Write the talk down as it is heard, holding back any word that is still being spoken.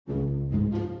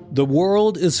The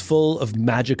world is full of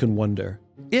magic and wonder,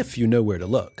 if you know where to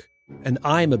look. And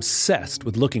I'm obsessed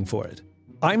with looking for it.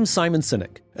 I'm Simon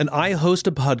Sinek, and I host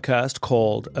a podcast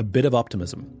called A Bit of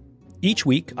Optimism. Each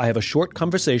week, I have a short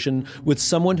conversation with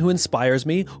someone who inspires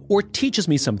me or teaches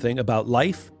me something about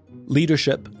life,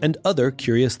 leadership, and other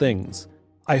curious things.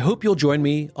 I hope you'll join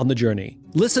me on the journey.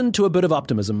 Listen to A Bit of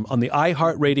Optimism on the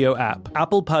iHeartRadio app,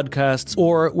 Apple Podcasts,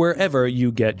 or wherever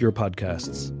you get your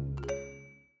podcasts.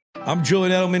 I'm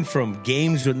Julian Edelman from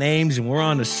Games with Names, and we're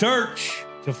on a search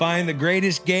to find the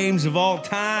greatest games of all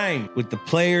time with the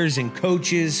players and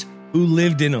coaches who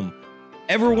lived in them.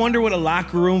 Ever wonder what a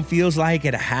locker room feels like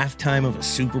at a halftime of a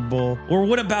Super Bowl? Or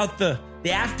what about the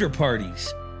after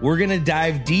parties? We're going to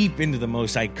dive deep into the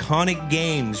most iconic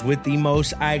games with the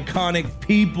most iconic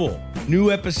people.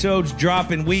 New episodes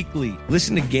dropping weekly.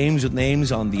 Listen to Games with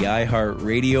Names on the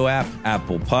iHeartRadio app,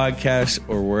 Apple Podcasts,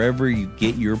 or wherever you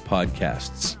get your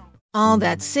podcasts. All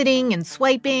that sitting and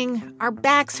swiping, our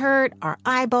backs hurt, our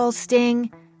eyeballs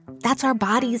sting. That's our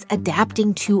bodies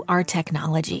adapting to our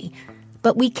technology.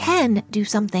 But we can do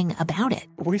something about it.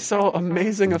 We saw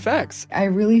amazing effects. I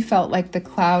really felt like the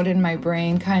cloud in my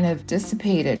brain kind of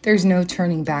dissipated. There's no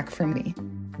turning back for me.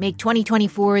 Make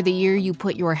 2024 the year you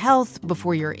put your health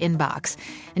before your inbox.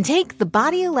 And take the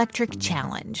Body Electric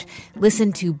Challenge.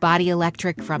 Listen to Body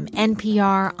Electric from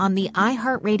NPR on the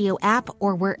iHeartRadio app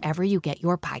or wherever you get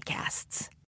your podcasts.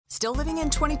 Still living in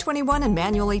 2021 and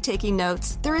manually taking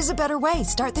notes? There is a better way.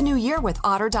 Start the new year with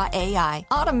Otter.ai.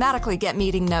 Automatically get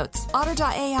meeting notes.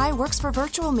 Otter.ai works for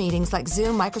virtual meetings like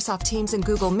Zoom, Microsoft Teams, and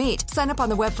Google Meet. Sign up on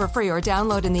the web for free or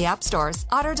download in the app stores.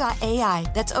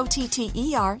 Otter.ai. That's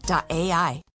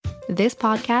OTTER.ai. This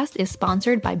podcast is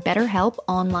sponsored by BetterHelp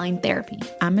Online Therapy.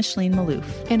 I'm Micheline Malouf.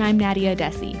 And I'm Nadia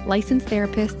Desi, licensed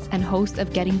therapists and host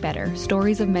of Getting Better,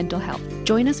 Stories of Mental Health.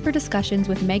 Join us for discussions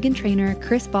with Megan Trainor,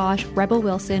 Chris Bosch, Rebel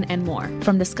Wilson, and more.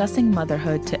 From discussing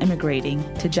motherhood to immigrating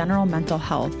to general mental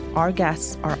health, our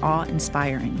guests are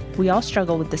awe-inspiring. We all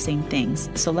struggle with the same things,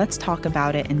 so let's talk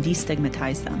about it and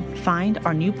destigmatize them. Find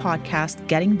our new podcast,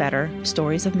 Getting Better,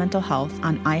 Stories of Mental Health,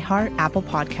 on iHeart, Apple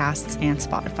Podcasts, and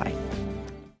Spotify.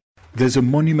 There's a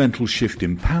monumental shift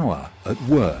in power at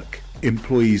work.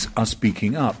 Employees are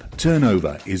speaking up,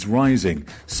 turnover is rising,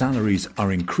 salaries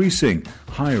are increasing,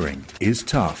 hiring is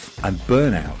tough, and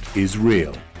burnout is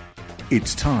real.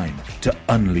 It's time to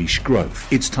unleash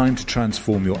growth. It's time to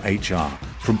transform your HR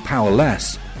from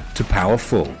powerless to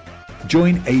powerful.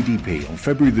 Join ADP on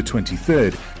February the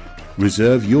 23rd.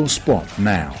 Reserve your spot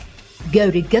now.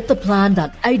 Go to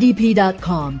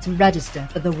gettheplan.adp.com to register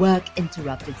for the Work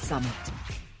Interrupted Summit.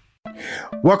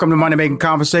 Welcome to Money Making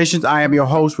Conversations. I am your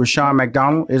host, Rashawn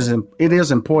McDonald. It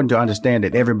is important to understand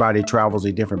that everybody travels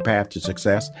a different path to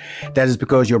success. That is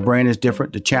because your brain is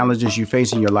different. The challenges you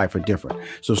face in your life are different.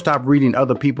 So stop reading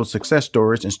other people's success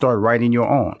stories and start writing your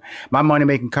own. My Money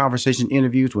Making Conversation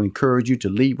interviews will encourage you to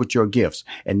lead with your gifts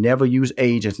and never use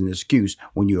age as an excuse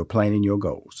when you are planning your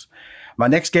goals. My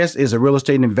next guest is a real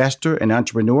estate investor and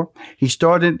entrepreneur. He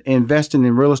started investing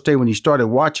in real estate when he started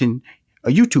watching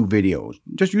YouTube videos,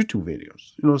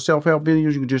 self-help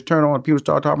videos. You can just turn on and people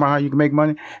start talking about how you can make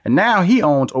money. And now he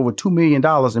owns over $2 million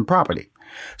in property.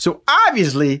 So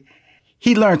obviously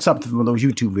he learned something from those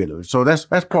YouTube videos. So that's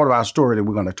part of our story that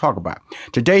we're going to talk about.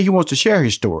 Today, he wants to share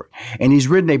his story. And he's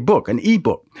written an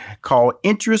ebook called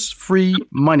Interest-Free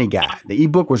Money Guide. The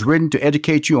ebook was written to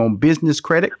educate you on business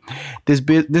credit. This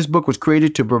book was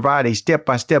created to provide a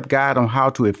step-by-step guide on how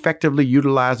to effectively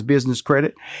utilize business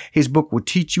credit. His book will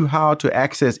teach you how to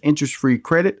access interest-free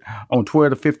credit on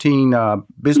 12 to 15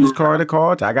 business credit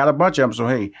cards. I got a bunch of them, so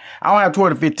hey, I don't have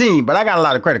 12 to 15, but I got a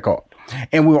lot of credit cards.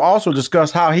 And we'll also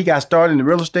discuss how he got started in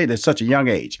real estate at such a young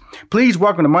age. Please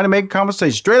welcome to Money Making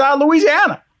Conversation straight out of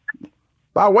Louisiana,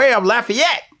 by way of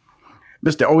Lafayette,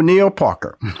 Mr. O'Neal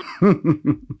Parker.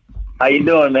 How you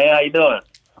doing, man? How you doing?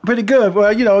 Pretty good.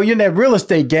 Well, you're in that real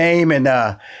estate game, and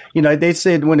they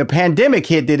said when the pandemic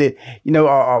hit,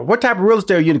 what type of real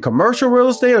estate are you in? Commercial real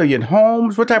estate? Are you in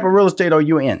homes? What type of real estate are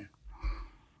you in?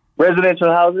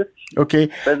 Residential houses. Okay.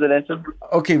 Residential.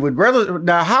 Okay.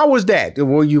 Now, how was that?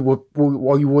 Were you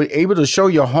able to show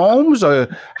your homes, or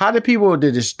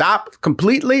did it stop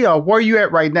completely, or where are you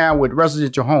at right now with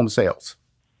residential home sales?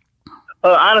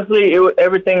 Honestly,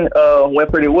 everything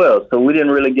went pretty well, so we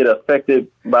didn't really get affected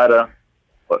by the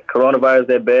coronavirus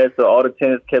that bad. So all the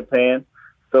tenants kept paying.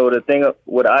 So the thing,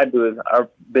 what I do is I'm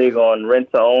big on rent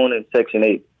to own and Section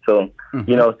 8. So,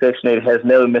 Section 8 has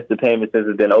never missed a payment since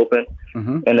it's been open.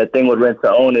 Mm-hmm. And the thing with rent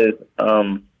to own is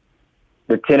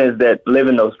the tenants that live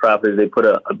in those properties, they put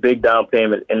a big down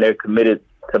payment and they're committed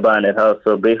to buying that house.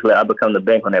 So basically I become the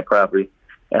bank on that property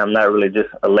and I'm not really just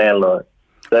a landlord.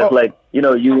 So it's like, you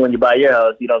know, when you buy your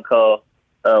house, you don't call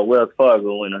Wells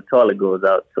Fargo when a toilet goes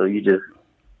out. So you just,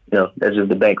 you know, that's just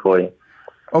the bank for you.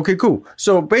 Okay, cool.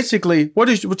 So basically,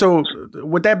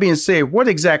 with that being said, what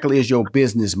exactly is your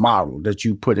business model that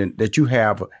you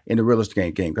have in the real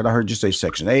estate game? Because I heard you say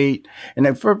Section 8. And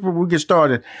then before we get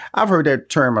started, I've heard that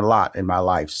term a lot in my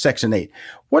life, Section 8.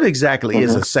 What exactly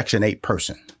is a Section 8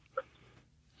 person?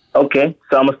 Okay,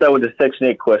 so I'm going to start with the Section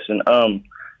 8 question.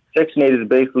 Section 8 is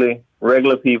basically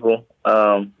regular people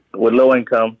with low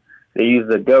income. They use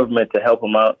the government to help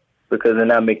them out because they're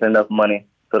not making enough money.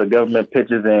 So the government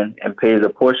pitches in and pays a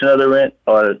portion of the rent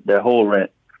or their whole rent.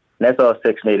 And that's all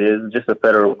Section 8 is. It's just a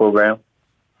federal program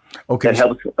that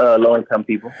helps low-income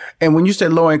people. And when you say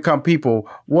low-income people,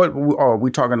 what are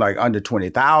we talking, like under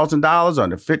 $20,000,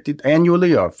 under $50,000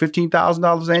 annually, or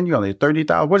 $15,000 annually,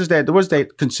 $30,000? What is that? What is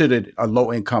that considered a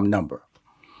low-income number?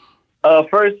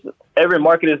 First, every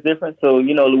market is different. So,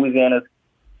 you know, Louisiana's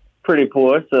pretty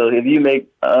poor. So if you make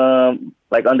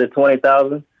like under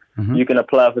 $20,000, you can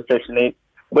apply for Section 8.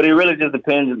 But it really just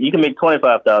depends. You can make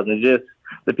 $25,000. Just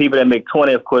the people that make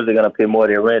 20, of course, they're going to pay more of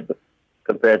their rent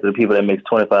compared to the people that make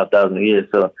 $25,000 a year.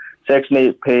 So Section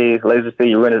 8 pays, let's just say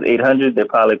your rent is $800, they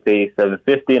probably pay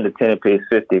 $750, and the tenant pays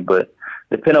 $50. But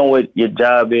depending on what your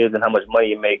job is and how much money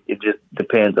you make, it just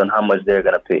depends on how much they're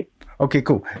going to pay. Okay,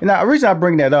 cool. Now, the reason I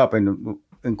bring that up and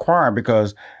inquire,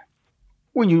 because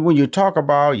when you talk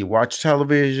about, you watch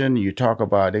television, you talk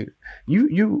about it,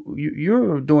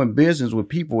 you're doing business with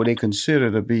people they consider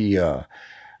to be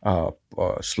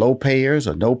slow payers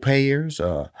or no payers,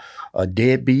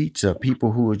 deadbeats,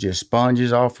 people who are just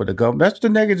sponges off for the government. That's the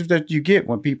negative that you get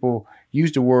when people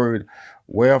use the word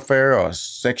welfare or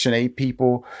Section 8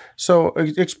 people. So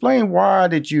explain, why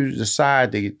did you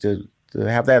decide to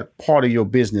have that part of your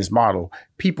business model,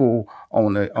 people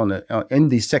in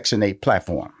the Section 8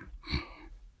 platform?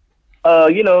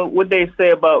 You know, what they say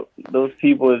about those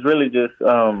people is really just,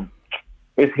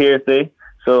 it's hearsay.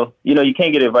 So, you know, you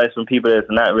can't get advice from people that's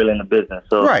not really in the business.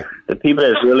 So the people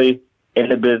that's really in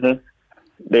the business,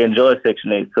 they enjoy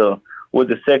Section 8. So with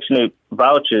the Section 8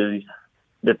 vouchers,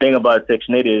 the thing about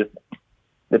Section 8 is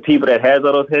the people that has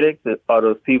all those headaches are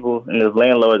those people and those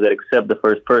landlords that accept the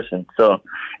first person. So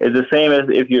it's the same as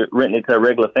if you're renting it to a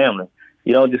regular family.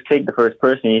 You don't just take the first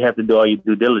person. You have to do all your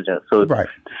due diligence. So it's the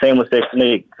same with Section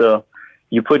 8. So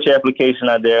you put your application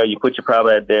out there, you put your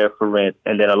property out there for rent,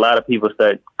 and then a lot of people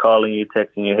start calling you,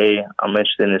 texting you, hey, I'm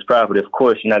interested in this property. Of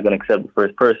course, you're not going to accept the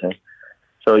first person.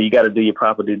 So you got to do your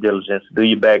proper due diligence, do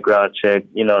your background check,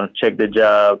 you know, check their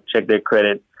job, check their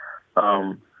credit,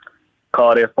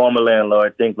 call their former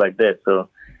landlord, things like that. So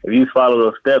if you follow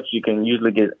those steps, you can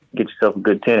usually get yourself a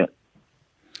good tenant.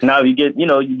 Now, if you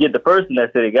get the person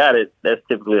that said they got it, that's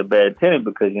typically a bad tenant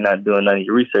because you're not doing none of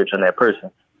your research on that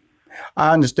person.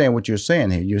 I understand what you're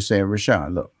saying here. You're saying,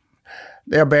 Rashawn, look,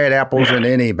 there are bad apples in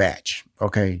any batch.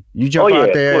 Okay, you jump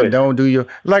out there and don't do your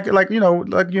like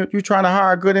you're trying to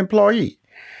hire a good employee.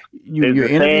 You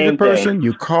interview the person,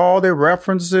 you call their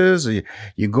references,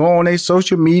 you go on their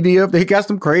social media. If they got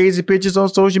some crazy pictures on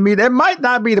social media, that might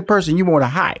not be the person you want to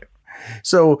hire.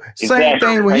 So same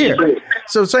thing with here.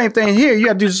 So same thing here. You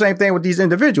have to do the same thing with these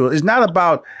individuals. It's not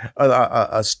about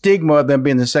a stigma of them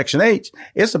being in Section 8.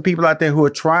 It's the people out there who are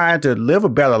trying to live a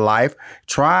better life,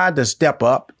 trying to step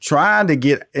up, trying to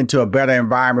get into a better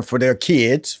environment for their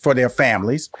kids, for their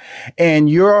families. And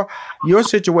your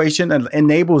situation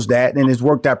enables that, and it's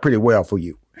worked out pretty well for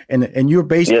you. And you're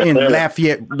based in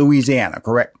Lafayette, Louisiana,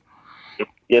 correct?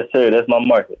 Yes, sir. That's my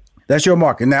market. That's your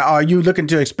market. Now, are you looking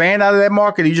to expand out of that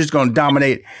market, or are you just going to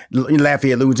dominate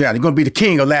Lafayette, Louisiana? You're going to be the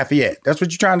king of Lafayette. That's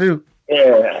what you're trying to do?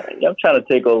 Yeah, I'm trying to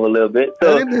take over a little bit.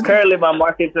 So currently my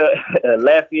market's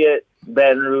Lafayette,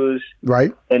 Baton Rouge,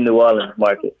 and New Orleans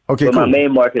market. Okay, but cool. My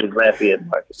main market is Lafayette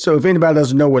market. So if anybody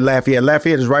doesn't know where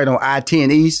Lafayette is right on I-10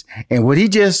 East. And what he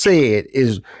just said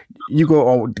is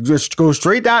you just go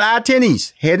straight down I-10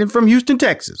 East, heading from Houston,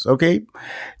 Texas. Okay,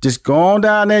 just go on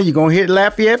down there. You're going to hit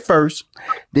Lafayette first.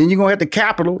 Then you're going to hit the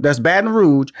capital. That's Baton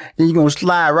Rouge. Then you're going to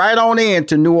slide right on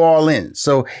into New Orleans.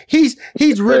 So he's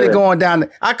really going down.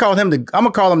 I'm going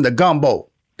to call him the gumbo.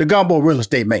 The gumbo real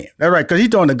estate man. That's right, because he's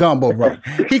doing the gumbo right.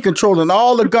 He controlling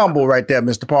all the gumbo right there,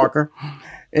 Mr. Parker.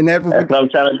 And that's what I'm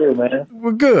trying to do, man.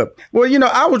 We're good. Well, you know,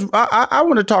 I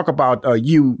want to talk about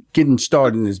you getting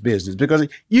started in this business, because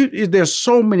there's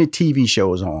so many TV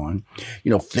shows on,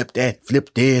 you know, flip that,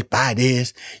 flip this, buy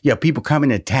this. You have people coming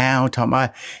to town talking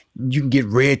about you can get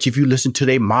rich if you listen to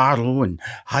their model and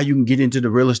how you can get into the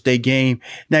real estate game.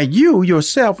 Now, you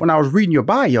yourself, when I was reading your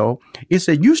bio, it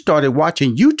said you started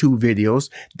watching YouTube videos.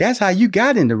 That's how you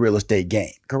got in the real estate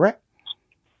game, correct?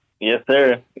 Yes,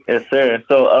 sir. Yes, sir.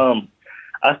 So,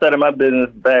 I started my business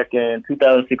back in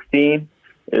 2016.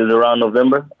 It was around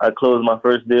November. I closed my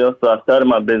first deal. So I started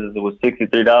my business. It was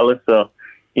 $63. So,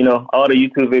 you know, all the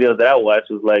YouTube videos that I watched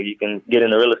was like, you can get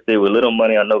into real estate with little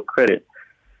money or no credit.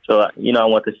 So, you know, I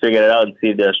want to figure that out and see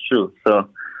if that's true. So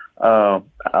I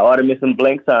ordered me some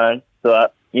blank signs. So,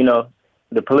 you know,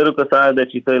 the political signs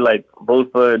that you say, like,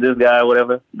 vote for this guy or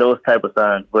whatever, those type of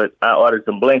signs. But I ordered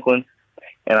some blank ones,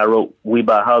 and I wrote, "We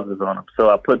buy houses" on them. So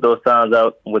I put those signs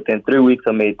out. Within 3 weeks,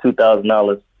 I made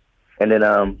 $2,000. And then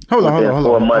hold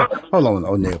on,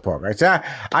 O'Neill Park. Right, so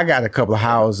I got a couple of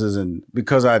houses, and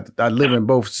because I live in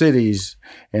both cities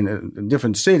and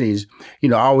different cities, you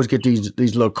know, I always get these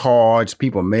little cards,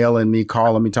 people mailing me,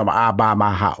 calling me, talking about, "I'll buy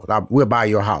my house. We'll buy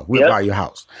your house. We'll buy your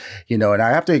house." You know, and I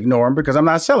have to ignore them because I'm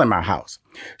not selling my house.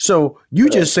 So you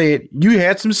just said you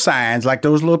had some signs, like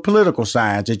those little political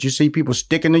signs that you see people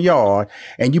stick in the yard,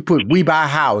 and you put "We buy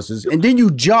houses," and then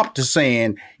you jumped to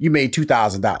saying you made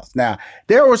 $2,000. Now,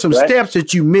 there were some steps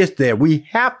that you missed there. We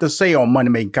have to say on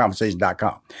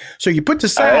moneymakingconversation.com. So you put the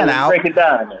sign out. Break it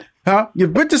down. Huh? You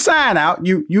put the sign out.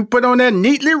 You put on there,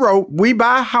 neatly wrote, "We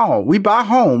buy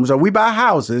homes, or we buy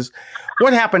houses."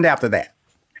 What happened after that?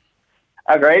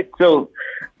 All right. So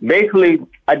basically,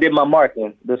 I did my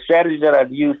marketing. The strategy that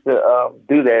I've used to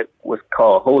do that was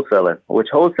called wholesaling, which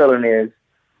wholesaling is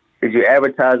you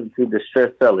advertising to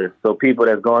distressed sellers. So people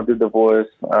that's going through divorce,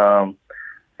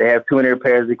 they have too many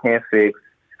repairs they can't fix,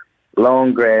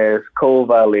 long grass, code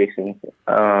violations,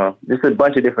 just a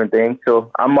bunch of different things.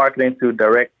 So I'm marketing to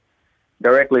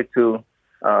directly to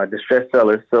distressed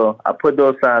sellers. So I put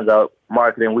those signs out,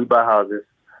 marketing, "We buy houses,"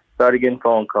 started getting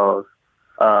phone calls.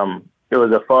 It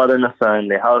was a father and a son.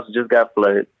 Their house just got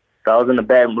flooded. So I was in the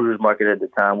Baton Rouge market at the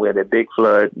time. We had a big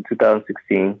flood in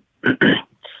 2016.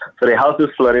 So their house was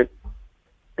flooded.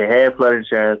 They had flood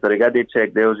insurance, so they got their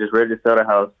check. They was just ready to sell the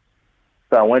house.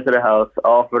 So I went to the house,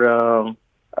 offered them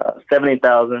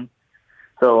 $70,000.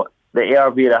 So the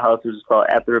ARV of the house, which is called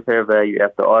after repair value,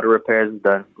 after all the repairs is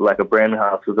done, like a brand new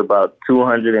house, was about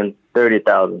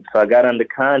 $230,000. So I got under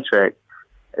contract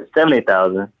at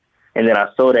 $70,000. And then I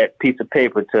sold that piece of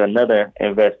paper to another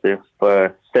investor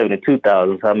for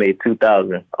 $72,000. So I made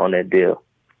 $2,000 on that deal.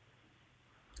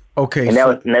 Okay, and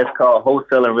that's called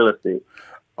wholesaling real estate.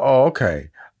 Oh, okay.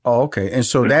 And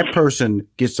so that person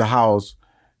gets the house.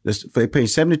 They pay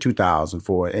 $72,000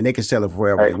 for it, and they can sell it for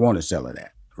wherever they want to sell it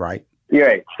at, right? Yeah.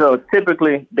 Right. So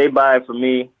typically they buy it from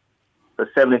me for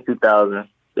 $72,000.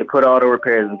 They put all the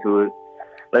repairs into it.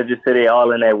 Let's just say they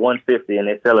all in at $150, and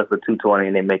they sell it for $220,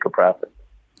 and they make a profit.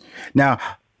 Now,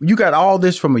 you got all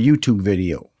this from a YouTube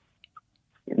video.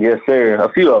 Yes, sir.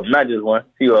 A few of them, not just one. A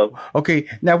few of them. Okay.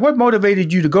 Now, what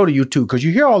motivated you to go to YouTube? Because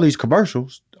you hear all these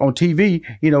commercials on TV,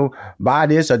 you know, buy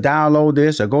this or download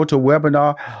this or go to a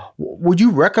webinar. Would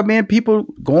you recommend people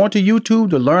going to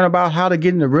YouTube to learn about how to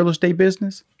get in the real estate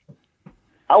business?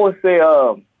 I would say,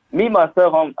 me,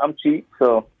 myself, I'm cheap.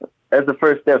 So that's the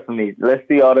first step for me. Let's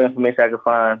see all the information I can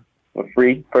find for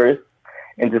free first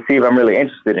and to see if I'm really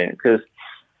interested in it. Because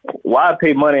why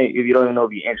pay money if you don't even know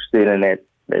if you're interested in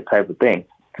that type of thing?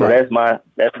 So that's my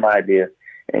idea.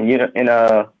 And you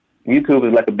know, YouTube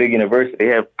is like a big university. They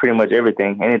have pretty much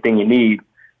everything, anything you need.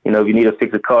 You know, if you need to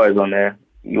fix a car, is on there.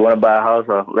 You want to buy a house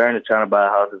or learn to try to buy a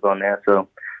house, is on there. So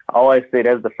I always say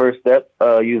that's the first step.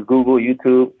 Use Google,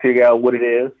 YouTube, figure out what it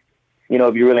is. You know,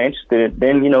 if you're really interested,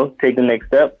 then, you know, take the next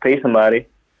step, pay somebody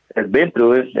that's been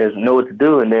through it, that know what to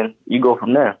do, and then you go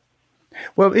from there.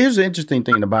 Well, here's the interesting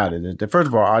thing about it. That first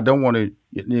of all, I don't want to,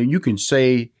 you can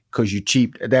say because you're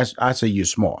cheap, I say you're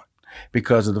smart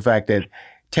because of the fact that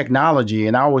technology,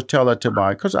 and I always tell that to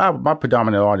my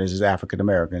predominant audience is African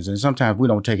Americans, and sometimes we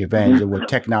don't take advantage of what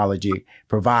technology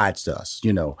provides to us,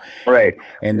 you know. Right.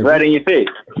 And right in your face.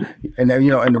 And then,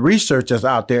 you know, and the research that's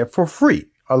out there for free,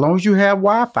 as long as you have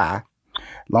Wi-Fi.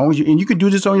 And you can do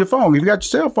this on your phone. If you got your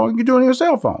cell phone, you can do it on your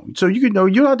cell phone. So you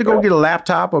don't have to go get a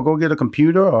laptop or go get a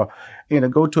computer or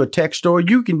go to a tech store.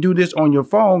 You can do this on your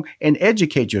phone and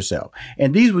educate yourself.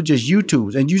 And these were just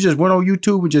YouTubes. And you just went on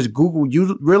YouTube and just Google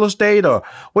real estate, or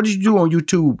what did you do on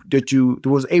YouTube that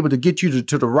was able to get you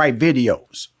to the right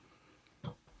videos?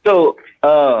 So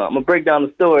I'm gonna break down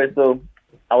the story. So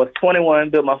I was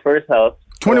 21, built my first house.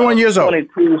 21 years old.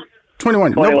 22.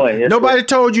 21. Nobody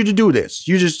told you to do this.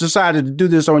 You just decided to do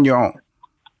this on your own.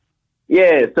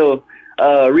 Yeah. So,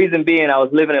 reason being, I was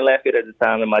living in Lafayette at the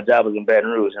time, and my job was in Baton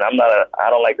Rouge, and I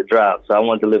don't like to drive, so I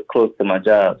wanted to live close to my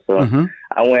job. So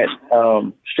I went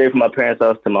straight from my parents'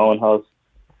 house to my own house.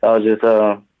 I was just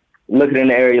looking in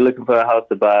the area, looking for a house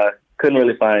to buy. Couldn't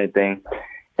really find anything,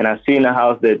 and I seen a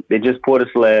house that they just poured a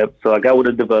slab. So I got with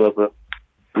a developer.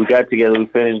 We got together, we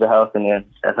finished the house, and then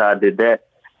that's how I did that.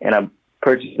 And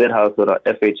purchased that house with an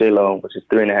FHA loan, which is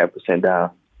 3.5%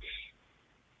 down.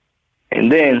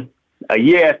 And then a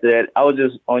year after that, I was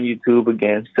just on YouTube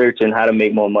again, searching how to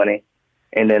make more money.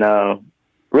 And then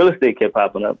real estate kept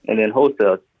popping up, and then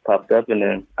wholesale popped up, and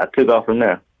then I took off from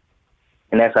there.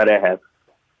 And that's how that happened.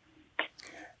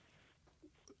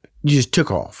 You just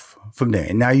took off from there,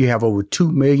 and now you have over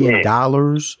 $2 million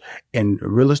in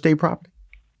real estate property?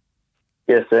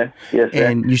 Yes, sir. Yes, sir.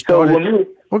 And you started...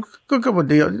 You're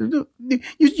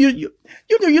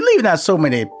leaving out so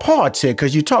many parts here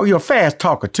because you're a fast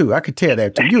talker too. I could tell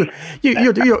that too.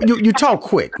 You talk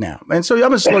quick now, and so I'm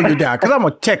gonna slow you down because I'm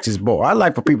a Texas boy. I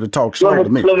like for people to talk slow to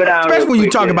me, especially when you're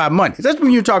talking about money. That's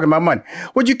when you're talking about money.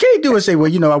 What you can't do is say,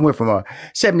 well, I went from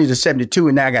 70 to 72,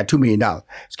 and now I got $2 million.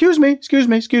 Excuse me.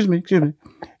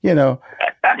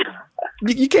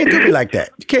 You can't do me like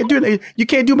that. You can't do it. You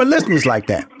can't do my listeners like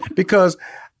that because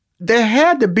there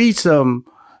had to be some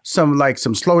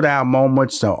slow down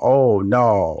moments. Oh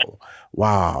no,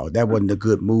 wow, that wasn't a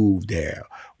good move there.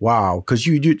 Wow, because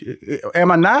you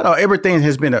am I not, or everything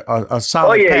has been a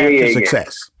solid path to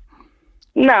success?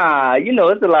 Nah,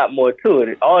 it's a lot more to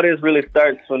it. All this really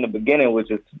starts from the beginning, which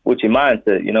is with your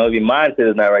mindset. If your mindset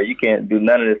is not right, you can't do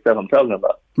none of this stuff I'm talking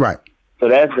about. Right. So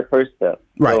that's the first step.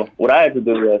 Right. So what I had to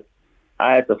do was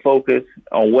I had to focus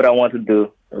on what I want to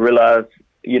do, realize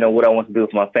what I want to do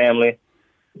for my family,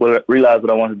 realize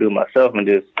what I want to do myself, and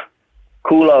just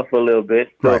cool off for a little bit.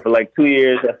 So for like 2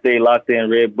 years, I stayed locked in,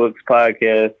 read books,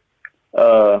 podcasts.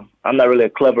 I'm not really a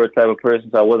clever type of person,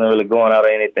 so I wasn't really going out or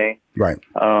anything. Right.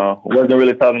 Wasn't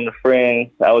really talking to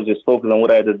friends. I was just focused on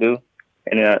what I had to do.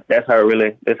 And that's how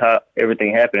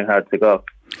everything happened and how it took off.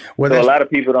 So a lot of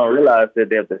people don't realize that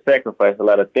they have to sacrifice a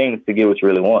lot of things to get what you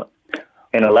really want.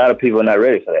 And a lot of people are not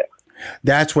ready for that.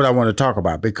 That's what I want to talk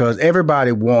about because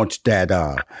everybody wants that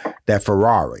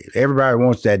Ferrari. Everybody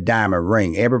wants that diamond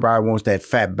ring. Everybody wants that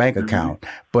fat bank account.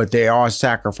 But there are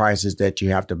sacrifices that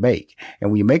you have to make. And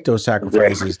when you make those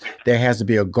sacrifices, there has to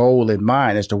be a goal in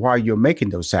mind as to why you're making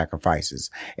those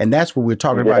sacrifices. And that's what we're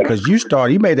talking about because you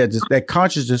made that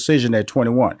conscious decision at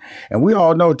 21. And we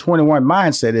all know 21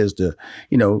 mindset is to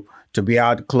be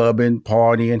out clubbing,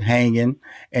 partying, hanging.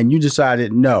 And you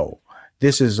decided, no,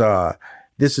 this is a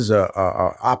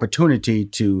opportunity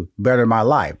to better my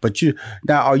life. But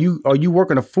are you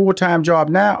working a full-time job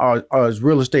now, or is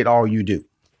real estate all you do?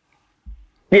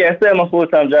 Yeah, I still have my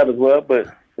full-time job as well. But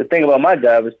the thing about my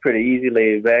job is pretty easy,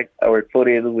 laid back. I work 4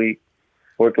 days a week,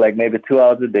 work like maybe 2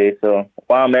 hours a day. So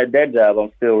while I'm at that job,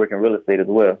 I'm still working real estate as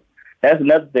well. That's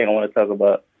another thing I want to talk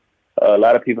about. A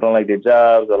lot of people don't like their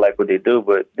jobs or like what they do,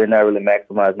 but they're not really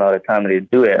maximizing all the time that they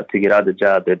do have to get out the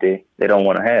job that they don't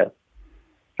want to have.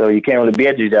 So you can't really be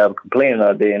at your job complaining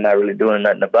all day and not really doing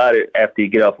nothing about it after you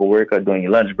get off of work or during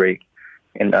your lunch break.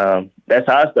 And that's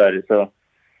how I started. So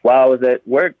while I was at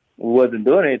work, we wasn't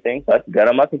doing anything. So I got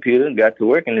on my computer and got to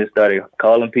work and just started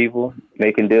calling people,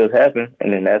 making deals happen.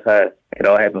 And then that's how it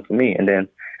all happened for me. And then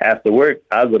after work,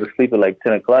 I'll go to sleep at like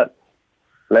 10 o'clock,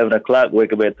 11 o'clock,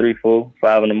 wake up at 3, 4,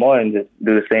 5 in the morning, just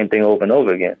do the same thing over and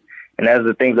over again. And that's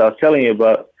the things I was telling you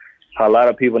about. How a lot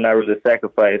of people not really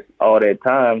sacrifice all that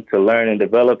time to learn and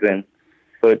develop and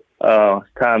put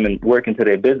time and work into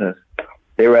their business.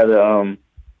 They rather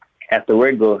after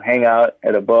work go hang out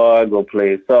at a bar, go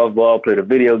play softball, play the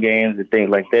video games and things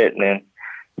like that. And then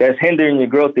that's hindering your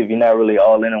growth if you're not really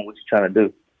all in on what you're trying to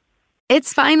do.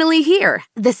 It's finally here,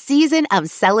 the season of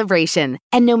celebration.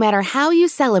 And no matter how you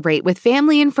celebrate with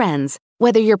family and friends,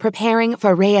 whether you're preparing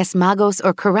for Reyes Magos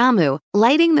or Karamu,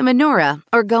 lighting the menorah,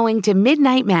 or going to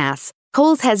midnight mass,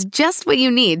 Kohl's has just what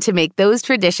you need to make those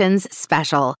traditions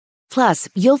special. Plus,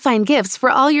 you'll find gifts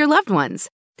for all your loved ones.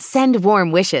 Send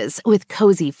warm wishes with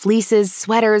cozy fleeces,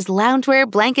 sweaters, loungewear,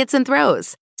 blankets, and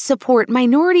throws. Support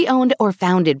minority-owned or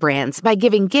founded brands by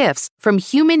giving gifts from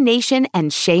Human Nation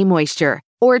and Shea Moisture.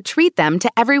 Or treat them to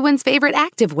everyone's favorite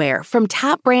activewear from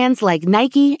top brands like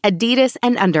Nike, Adidas,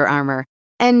 and Under Armour.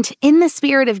 And in the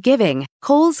spirit of giving,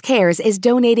 Kohl's Cares is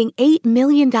donating $8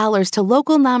 million to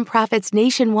local nonprofits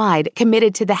nationwide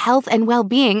committed to the health and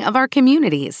well-being of our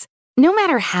communities. No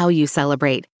matter how you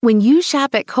celebrate, when you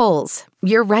shop at Kohl's,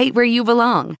 you're right where you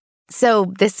belong.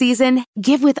 So this season,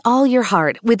 give with all your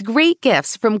heart with great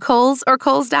gifts from Kohl's or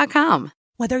Kohls.com.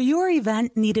 Whether your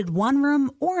event needed one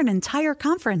room or an entire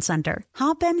conference center,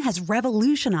 Hopin has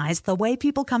revolutionized the way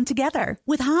people come together.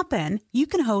 With Hopin, you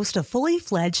can host a fully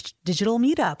fledged digital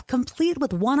meetup complete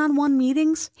with one-on-one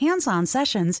meetings, hands-on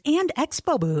sessions, and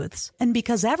expo booths. And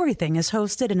because everything is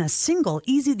hosted in a single,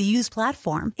 easy-to-use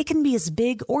platform, it can be as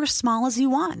big or small as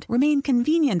you want, remain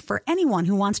convenient for anyone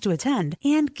who wants to attend,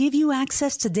 and give you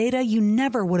access to data you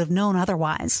never would have known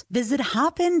otherwise. Visit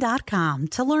hopin.com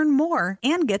to learn more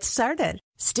and get started.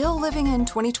 Still living in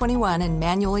 2021 and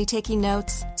manually taking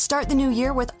notes? Start the new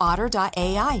year with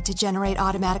Otter.ai to generate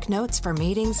automatic notes for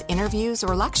meetings, interviews,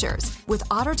 or lectures. With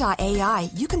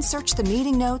Otter.ai, you can search the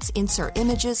meeting notes, insert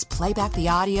images, play back the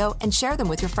audio, and share them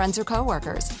with your friends or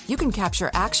coworkers. You can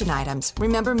capture action items,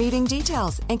 remember meeting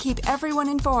details, and keep everyone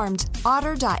informed.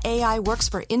 Otter.ai works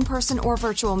for in-person or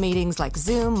virtual meetings like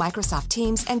Zoom, Microsoft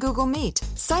Teams, and Google Meet.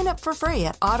 Sign up for free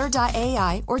at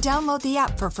Otter.ai or download the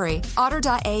app for free.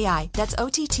 Otter.ai, that's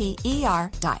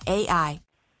OTTER.ai.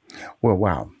 Well,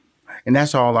 wow. And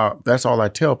that's all I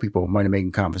tell people Money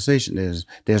Making Conversation is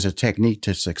there's a technique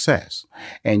to success.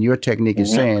 And your technique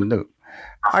is saying, look,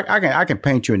 I can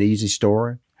paint you an easy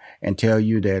story and tell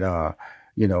you that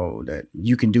that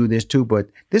you can do this too, but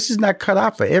this is not cut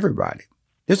out for everybody.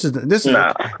 This is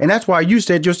and that's why you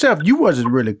said yourself you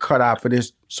wasn't really cut out for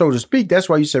this, so to speak. That's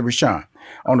why you said, Rashawn,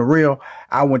 on the real,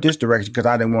 I went this direction because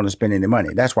I didn't want to spend any money.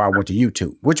 That's why I went to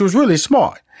YouTube, which was really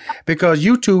smart because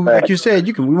YouTube, like you said,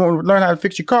 you want to learn how to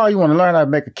fix your car. You want to learn how to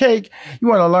make a cake. You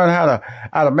want to learn how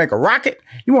to make a rocket.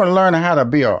 You want to learn how to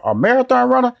be a marathon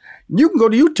runner. You can go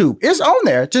to YouTube. It's on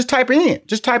there. Just type it in.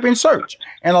 Just type in search.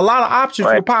 And a lot of options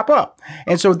will pop up.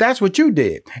 And so that's what you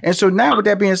did. And so now with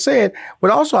that being said,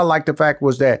 what also I like the fact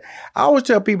was that I always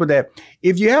tell people that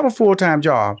if you have a full-time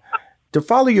job, to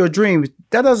follow your dreams,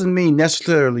 that doesn't mean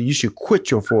necessarily you should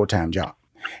quit your full-time job.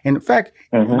 And in fact,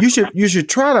 you should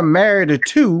try to marry the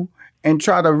two and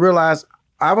try to realize,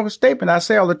 I have a statement I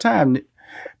say all the time,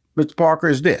 Mr. Parker,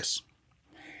 is this.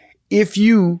 If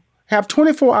you have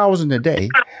 24 hours in a day,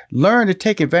 learn to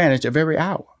take advantage of every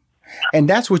hour. And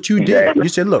that's what you did. You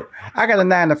said, look, I got a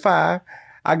 9 to 5.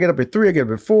 I get up at 3, I get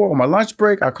up at 4. On my lunch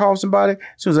break, I call somebody. As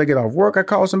soon as I get off work, I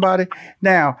call somebody.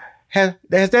 Now, has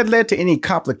that led to any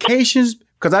complications?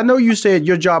 Because I know you said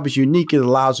your job is unique. It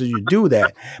allows you to do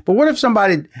that. But what if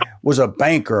somebody was a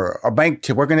banker,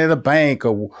 working at a bank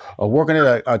or working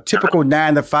at a typical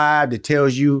 9 to 5 that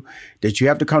tells you that you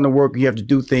have to come to work, you have to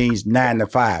do things 9 to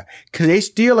 5. Can they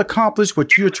still accomplish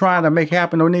what you're trying to make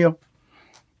happen, O'Neal?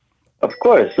 Of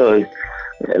course. So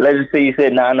let's just say you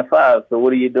said 9 to 5. So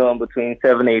what are you doing between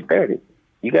 7 and 8:30?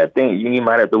 You got things. You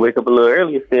might have to wake up a little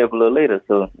earlier, stay up a little later.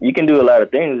 So you can do a lot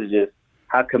of things. It's just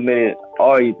how committed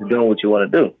are you to doing what you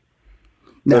want to do?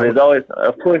 So there's always,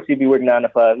 of course, you'd be working 9 to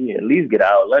 5. You at least get an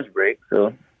hour lunch break.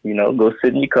 So, go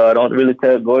sit in your car.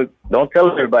 Don't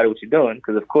tell everybody what you're doing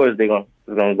because, of course, they're gonna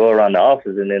go around the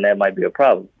office and then that might be a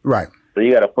problem. Right. So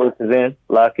you got to focus in,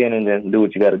 lock in, and then do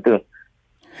what you got to do.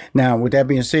 Now, with that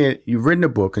being said, you've written a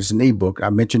book. It's an ebook. I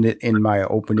mentioned it in my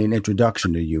opening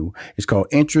introduction to you. It's called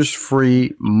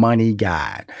Interest-Free Money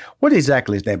Guide. What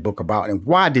exactly is that book about, and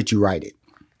why did you write it?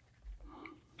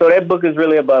 So that book is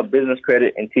really about business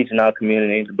credit and teaching our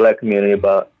community, the Black community,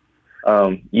 about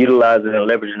utilizing and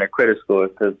leveraging their credit scores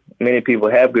because many people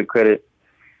have good credit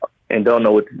and don't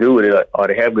know what to do with it, or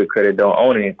they have good credit, don't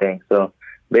own anything. So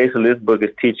basically, this book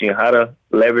is teaching you how to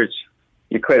leverage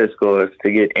your credit scores to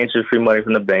get interest-free money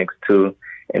from the banks to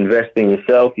invest in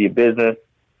yourself, your business,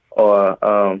 or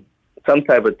some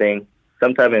type of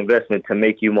investment to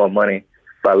make you more money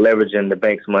by leveraging the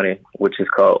bank's money, which is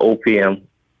called OPM.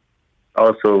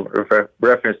 Also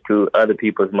reference to other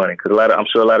people's money, because I'm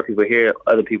sure a lot of people hear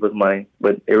other people's money,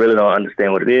 but they really don't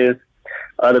understand what it is.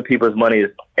 Other people's money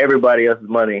is everybody else's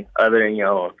money other than your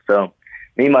own. So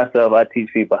me, myself, I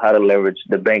teach people how to leverage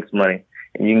the bank's money.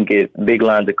 And you can get big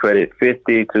lines of credit,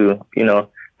 $50,000 to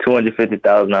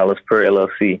 $250,000 per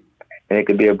LLC, and it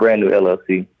could be a brand new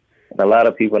LLC. And a lot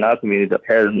of people in our community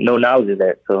have no knowledge of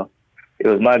that. So it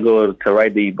was my goal to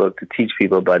write the ebook to teach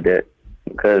people about that,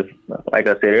 because, like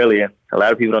I said earlier, a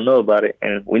lot of people don't know about it,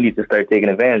 and we need to start taking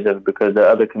advantage of it because the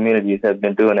other communities have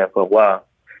been doing that for a while,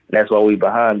 and that's why we're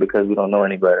behind because we don't know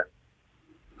any better.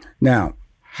 Now,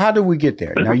 how do we get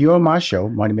there? Now, you're on my show,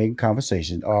 Money Making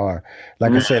Conversations, or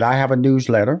like I said, I have a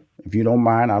newsletter. If you don't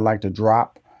mind, I'd like to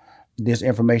drop this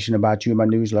information about you in my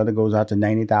newsletter. It goes out to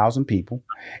 90,000 people.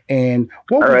 And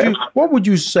what would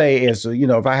you say is,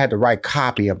 if I had to write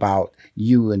copy about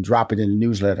you and drop it in the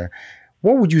newsletter,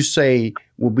 what would you say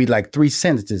would be like 3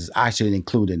 sentences I should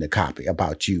include in the copy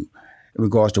about you in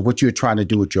regards to what you're trying to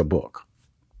do with your book?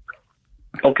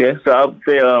 Okay, so I would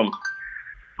say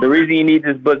the reason you need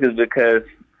this book is because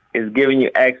it's giving you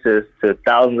access to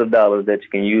thousands of dollars that you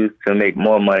can use to make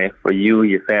more money for you,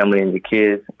 your family, and your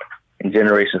kids and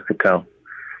generations to come.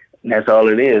 And that's all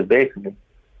it is, basically.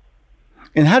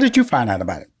 And how did you find out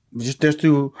about it? Just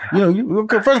through,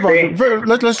 first of all,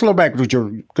 let's slow back with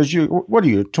you, because what are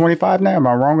you, 25 now? Am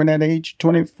I wrong in that age?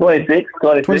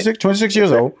 26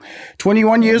 years old,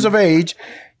 21 years of age.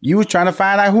 You was trying to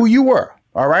find out who you were,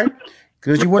 all right?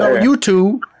 Because you went on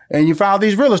YouTube and you found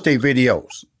these real estate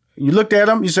videos. You looked at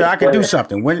them, you said, I can do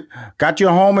something. Got you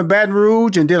a home in Baton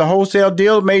Rouge and did a wholesale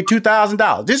deal, made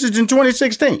 $2,000. This is in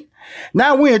 2016.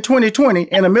 Now we're in 2020,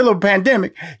 in the middle of a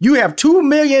pandemic. You have $2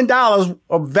 million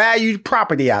of valued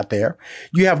property out there.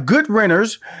 You have good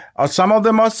renters. Some of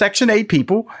them are Section 8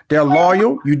 people. They're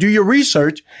loyal. You do your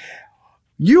research.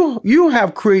 You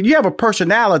have a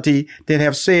personality that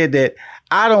have said that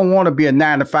I don't want to be a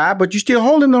 9-to-5, but you're still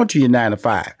holding on to your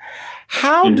 9-to-5.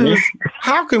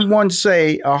 How can one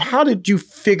say, or how did you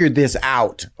figure this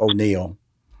out, O'Neal?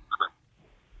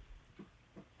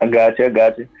 I got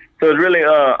you. So it's really,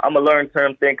 I'm a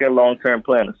long-term thinker, long-term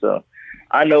planner. So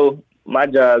I know my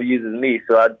job uses me,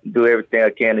 so I do everything I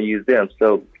can to use them.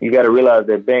 So you got to realize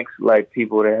that banks like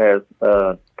people that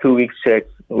have 2 weeks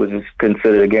checks, which is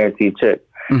considered a guaranteed check.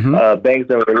 Mm-hmm. Banks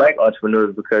don't really like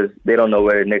entrepreneurs because they don't know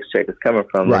where the next check is coming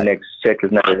from. Right. The next check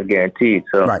is not guaranteed.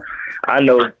 So I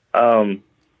know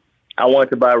I wanted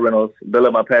to buy rentals, build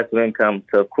up my passive income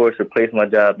to, of course, replace my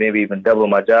job, maybe even double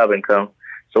my job income.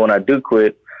 So when I do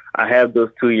quit, I have those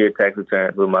 2-year tax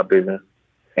returns with my business,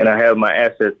 and I have my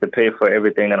assets to pay for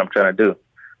everything that I'm trying to do.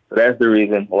 So that's the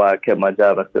reason why I kept my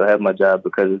job. I still have my job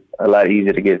because it's a lot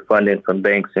easier to get funding from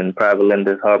banks and private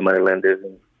lenders, hard money lenders,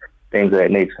 and things of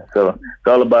that nature. So it's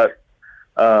all about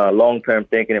long-term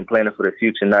thinking and planning for the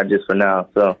future, not just for now.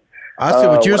 So I see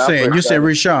what you're saying. You said,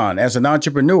 Rashawn, as an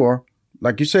entrepreneur,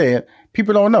 like you said,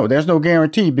 people don't know. There's no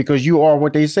guarantee because you are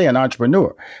what they say, an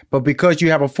entrepreneur. But because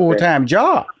you have a full-time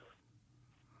job,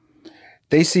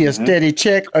 they see a steady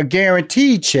check, a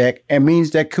guaranteed check, and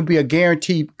means that could be a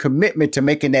guaranteed commitment to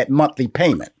making that monthly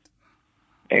payment.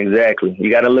 Exactly.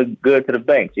 You got to look good to the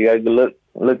banks. You got to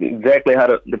look exactly how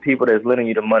the people that's lending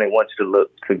you the money want you to look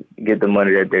to get the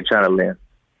money that they're trying to lend.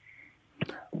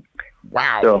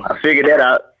 Wow. So I figured that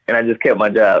out, and I just kept my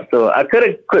job. So I could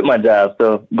have quit my job.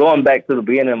 So going back to the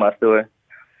beginning of my story,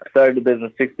 I started the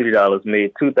business $63,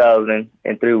 made $2,000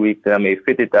 in 3 weeks, and I made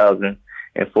 $50,000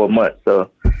 in 4 months. So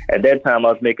at that time,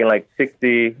 I was making like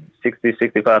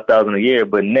 $65,000 a year,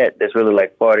 but net, that's really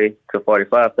like $40,000 to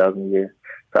 $45,000 a year.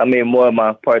 So I made more of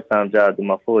my part-time job than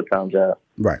my full-time job.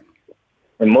 Right.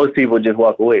 And most people just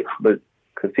walk away, but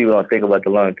because people don't think about the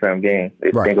long-term game.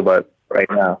 They think about right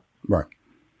now. Right.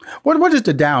 What is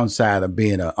the downside of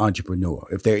being an entrepreneur,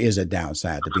 if there is a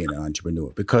downside to being an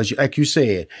entrepreneur? Because like you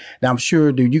said, now I'm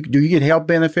sure, do you get health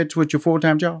benefits with your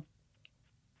full-time job?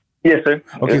 Yes, sir.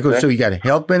 Okay, yes, good. Sir. So you got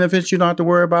health benefits you don't have to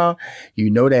worry about.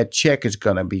 You know that check is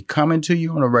going to be coming to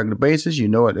you on a regular basis. You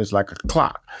know it's like a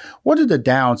clock. What are the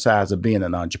downsides of being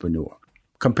an entrepreneur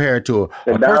compared to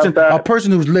a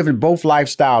person who's living both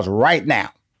lifestyles right now?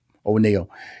 O'Neal,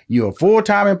 you're a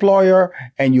full-time employer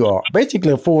and you're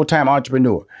basically a full-time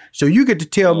entrepreneur. So you get to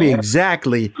tell me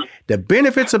exactly the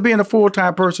benefits of being a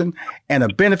full-time person and the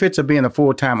benefits of being a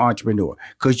full-time entrepreneur,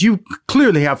 because you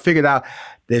clearly have figured out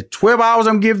that 12 hours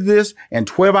I'm giving this and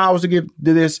 12 hours to give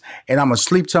to this, and I'm going to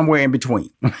sleep somewhere in between.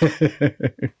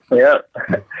 Yeah.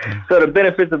 So the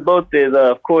benefits of both is,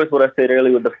 of course, what I said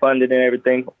earlier with the funding and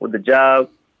everything, with the job,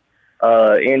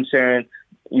 insurance.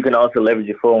 You can also leverage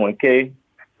your 401k.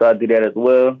 So I do that as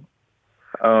well.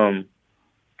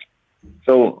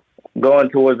 So going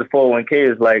towards the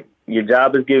 401k is like your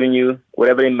job is giving you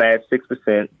whatever they match,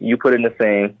 6%. You put in the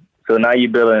same. So now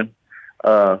you're building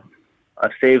a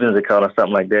savings account or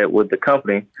something like that with the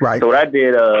company. Right. So what I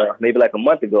did maybe like a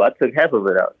month ago, I took half of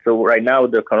it out. So right now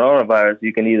with the coronavirus,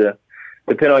 you can either,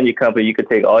 depending on your company, you could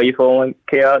take all your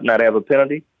 401k out, not have a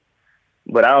penalty.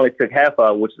 But I only took half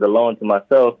out, which is a loan to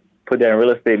myself, put that in real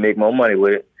estate, make more money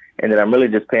with it. And then I'm really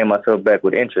just paying myself back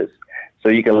with interest. So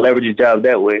you can leverage your job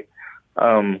that way.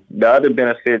 The other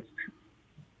benefits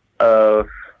of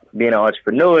being an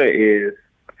entrepreneur is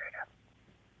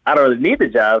I don't really need the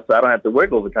job, so I don't have to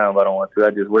work overtime if I don't want to.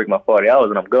 I just work my 40 hours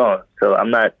and I'm gone. So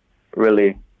I'm not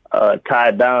really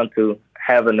tied down to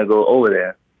having to go over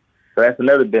there. So that's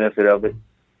another benefit of it.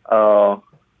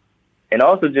 And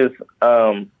also just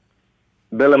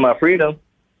building my freedom,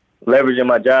 leveraging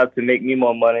my job to make me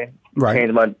more money. Right.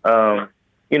 Change my,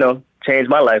 change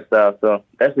my lifestyle. So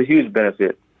that's a huge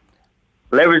benefit.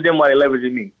 Leverage them while they're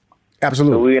leveraging me.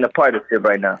 Absolutely. So we're in a partnership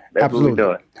right now. That's Absolutely. what we're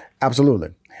doing. Absolutely.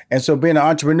 And so being an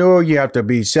entrepreneur, you have to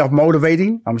be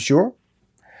self-motivating, I'm sure.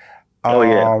 Oh,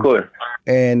 yeah, of course.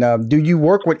 And do you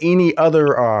work with any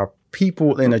other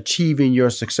people in achieving your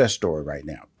success story right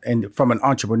now? And from an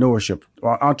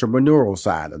entrepreneurial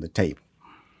side of the table?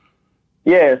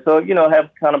 Yeah, so,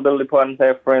 have accountability partners,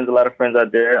 have friends, a lot of friends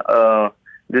out there.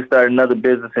 Just started another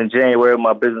business in January with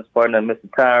my business partner, Mr.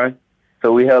 Tyron.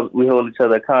 So we hold each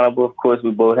other accountable. Of course, we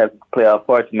both have to play our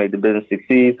part to make the business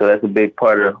succeed. So that's a big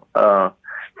part of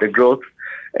the growth.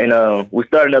 And we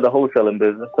started another wholesaling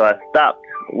business. So I stopped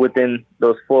within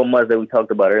those 4 months that we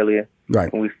talked about earlier.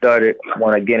 Right. And we started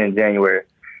one again in January.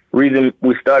 Reason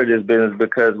we started this business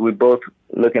because we both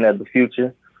looking at the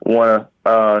future, want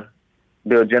to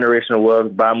build generational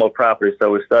wealth, buy more property.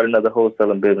 So we started another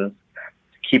wholesaling business,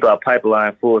 keep our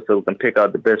pipeline full so we can pick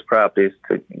out the best properties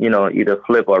to, either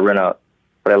flip or rent out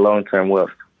for that long-term wealth.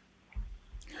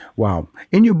 Wow.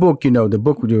 In your book, the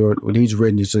book what he's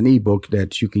written is an ebook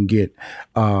that you can get.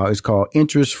 It's called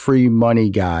Interest-Free Money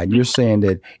Guide. You're saying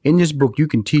that in this book, you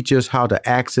can teach us how to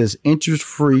access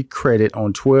interest-free credit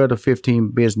on 12 to 15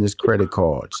 business credit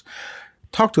cards.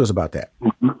 Talk to us about that.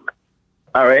 Mm-hmm.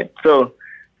 All right. So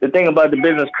the thing about the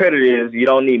business credit is you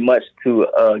don't need much to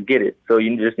get it. So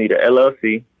you just need an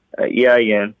LLC, an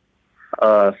EIN,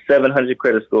 700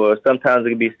 credit score. Sometimes it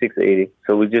can be 680.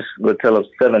 So we just go tell them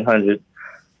 700.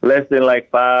 Less than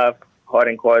like 5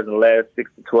 hardened cards in the last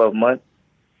 6 to 12 months,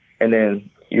 and then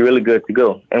you're really good to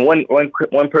go. And one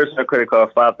personal credit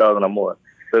card, $5,000 or more.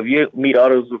 So if you meet all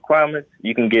those requirements,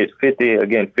 you can get 50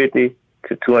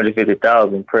 to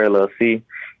 250,000 per LLC,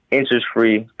 interest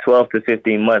free, 12 to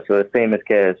 15 months, so the same as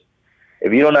cash.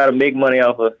 If you don't know how to make money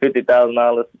off of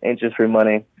 $50,000 interest free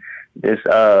money, this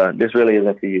really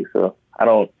isn't for you. So I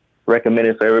don't recommend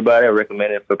it for everybody. I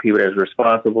recommend it for people that's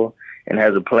responsible and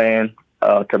has a plan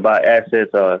to buy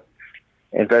assets or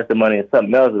invest the money in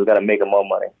something else that's got to make them more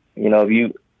money. If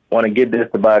you want to get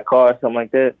this to buy a car or something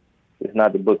like that, it's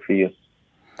not the book for you.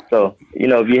 So,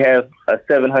 if you have a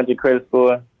 700 credit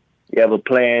score, you have a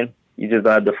plan, you just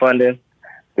don't have the funding,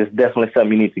 it's definitely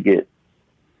something you need to get.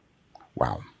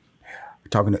 Wow.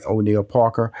 Talking to O'Neal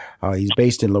Parker. He's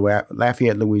based in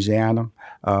Lafayette, Louisiana.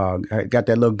 Got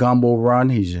that little gumbo run.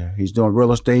 He's doing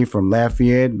real estate from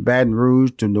Lafayette, Baton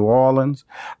Rouge to New Orleans.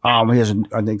 He has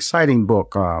an exciting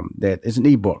book that is an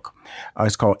ebook.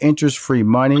 It's called Interest-Free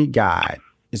Money Guide.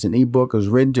 It's an ebook. It was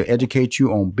written to educate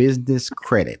you on business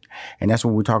credit. And that's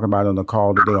what we're talking about on the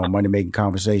call today on Money Making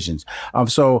Conversations.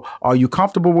 So are you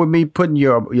comfortable with me putting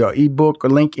your ebook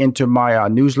link into my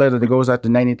newsletter that goes out to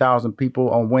 90,000 people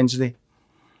on Wednesday?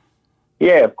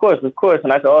 Yeah, of course.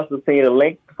 And I can also send you the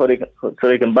link so they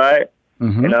can buy it.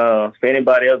 Mm-hmm. And for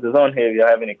anybody else that's on here, if y'all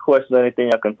have any questions or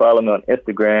anything, y'all can follow me on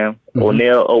Instagram, mm-hmm.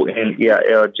 O'Neal,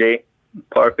 Oneilj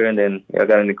Parker. And then y'all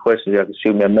got any questions, y'all can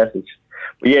shoot me a message.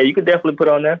 But yeah, you could definitely put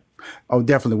on there. Oh,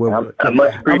 definitely will. I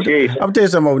much appreciate it. I'm telling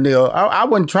you something, O'Neal. I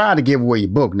wasn't trying to give away your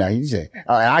book. Now you said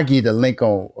I give you the link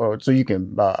on so you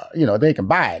can, they can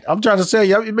buy it. I'm trying to sell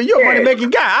you, but you're a money making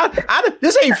guy.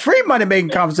 This ain't free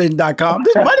moneymakingconversation.com.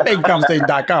 This is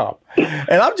moneymakingconversation.com.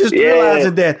 And I'm just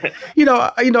realizing that,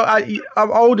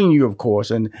 I'm older than you, of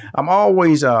course, and I'm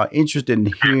always interested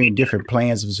in hearing different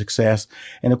plans of success.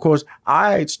 And of course,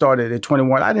 I started at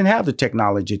 21. I didn't have the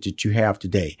technology that you have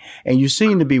today. And you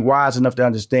seem to be wise enough to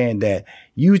understand that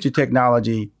use the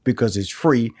technology because it's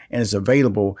free and it's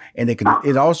available, and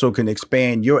it also can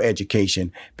expand your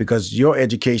education because your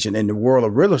education in the world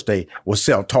of real estate was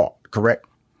self-taught, correct?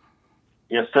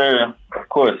 Yes, sir. Of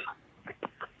course.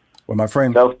 Well, my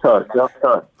friend,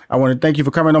 self-taught. I want to thank you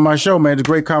for coming on my show, man. It's a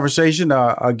great conversation.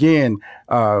 Again,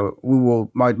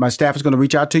 my staff is going to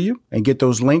reach out to you and get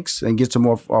those links and get some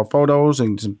more photos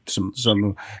and some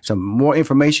more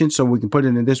information so we can put it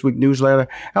in this week's newsletter.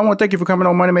 I want to thank you for coming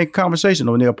on Money Making Conversation,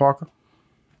 O'Neal Parker.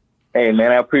 Hey,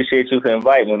 man, I appreciate you for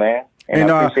inviting me, man. And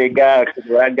I appreciate God, because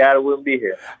without God, I wouldn't be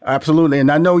here. Absolutely.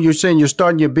 And I know you're saying you're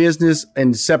starting your business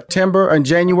in September and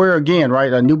January again,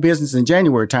 right? A new business in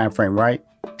January timeframe, right?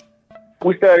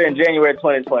 We started in January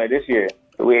 2020 this year.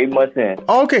 So we're 8 months in.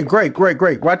 Okay, great.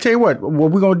 Well, I tell you what we're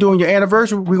going to do on your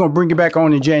anniversary, we're going to bring you back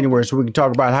on in January so we can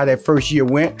talk about how that first year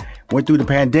went through the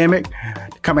pandemic,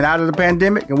 coming out of the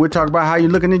pandemic, and we'll talk about how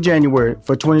you're looking in January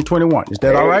for 2021. Is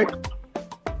that all right?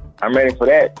 I'm ready for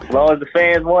that. As long as the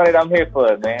fans want it, I'm here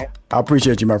for it, man. I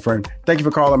appreciate you, my friend. Thank you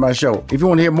for calling my show. If you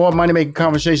want to hear more Money Making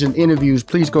Conversation interviews,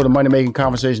 please go to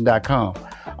moneymakingconversation.com.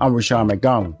 I'm Rushion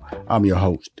McDonald. I'm your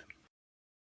host.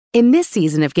 In this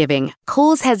season of giving,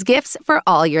 Kohl's has gifts for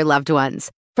all your loved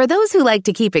ones. For those who like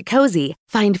to keep it cozy,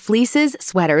 find fleeces,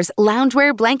 sweaters,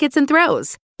 loungewear, blankets, and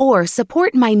throws. Or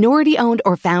support minority-owned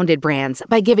or founded brands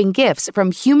by giving gifts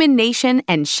from Human Nation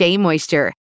and Shea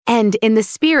Moisture. And in the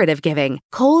spirit of giving,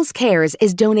 Kohl's Cares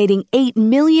is donating $8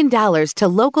 million to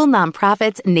local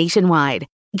nonprofits nationwide.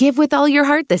 Give with all your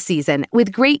heart this season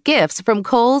with great gifts from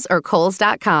Kohl's or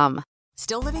Kohls.com.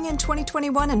 Still living in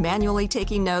 2021 and manually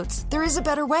taking notes? There is a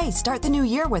better way. Start the new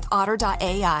year with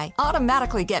Otter.ai.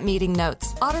 Automatically get meeting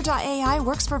notes. Otter.ai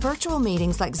works for virtual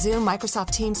meetings like Zoom, Microsoft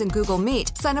Teams, and Google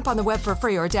Meet. Sign up on the web for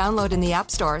free or download in the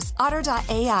app stores.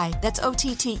 Otter.ai. That's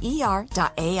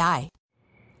OTTER.ai.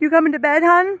 You coming to bed,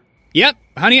 hon? Yep,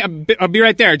 honey, I'll be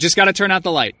right there. Just gotta turn out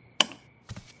the light.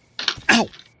 Ow!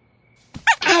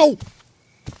 Ow!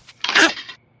 Ow!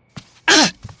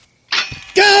 Ah!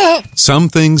 Ah! Some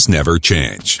things never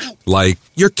change. Like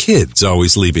your kids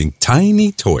always leaving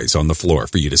tiny toys on the floor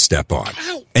for you to step on.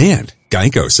 And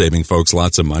Geico saving folks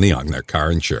lots of money on their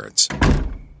car insurance.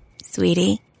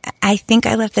 Sweetie, I think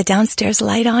I left the downstairs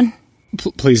light on.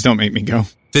 Please don't make me go.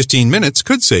 15 minutes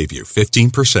could save you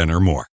 15% or more.